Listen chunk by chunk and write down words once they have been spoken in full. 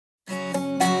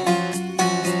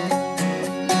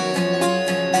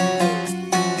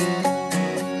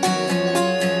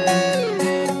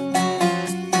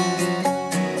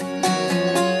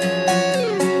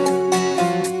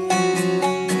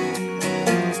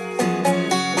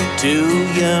too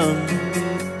young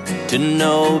to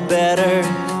know better.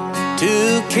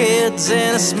 Two kids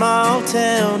in a small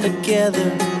town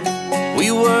together. We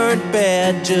weren't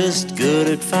bad, just good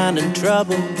at finding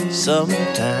trouble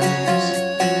sometimes.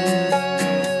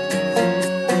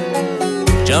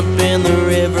 Jump in the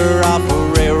river off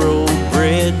a railroad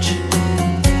bridge.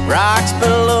 Rocks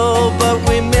below, but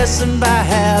we missed them by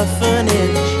half an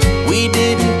inch. We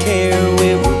didn't care,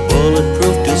 we were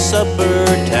bulletproof till supper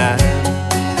time.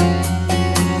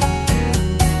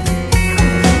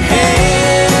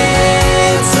 Hey,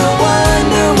 it's a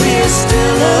wonder we're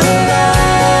still alive.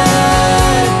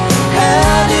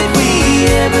 How did we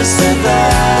ever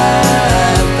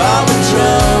survive all the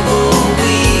trouble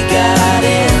we got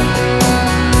in?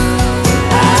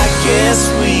 I guess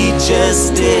we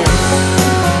just did.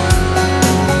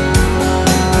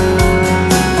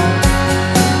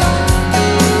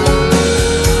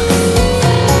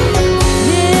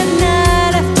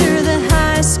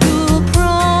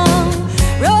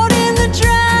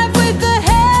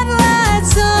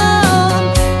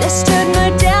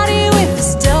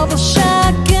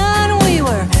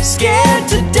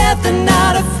 And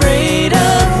not afraid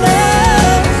of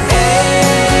love.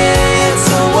 Hey, it's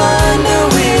a wonder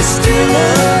we're still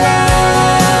alive.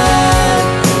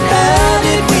 How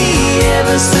did we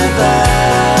ever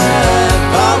survive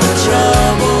all the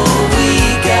trouble we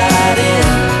got in?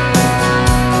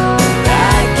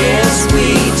 I guess we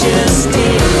just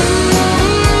did.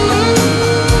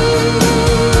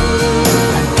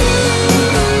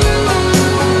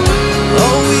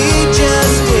 Oh, we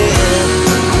just did.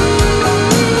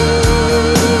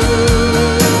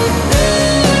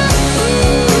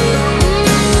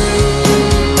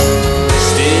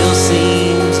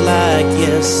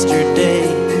 Yesterday,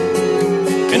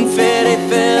 confetti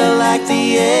fell like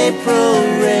the April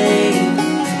rain.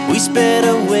 We sped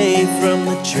away from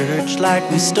the church like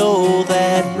we stole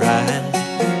that ride.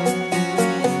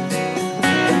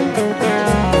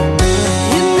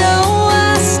 You know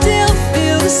I still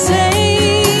feel the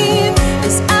same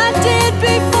as I did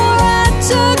before I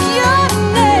took your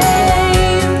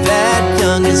name. That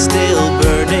young is still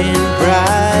burning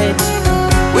bright.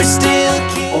 We're still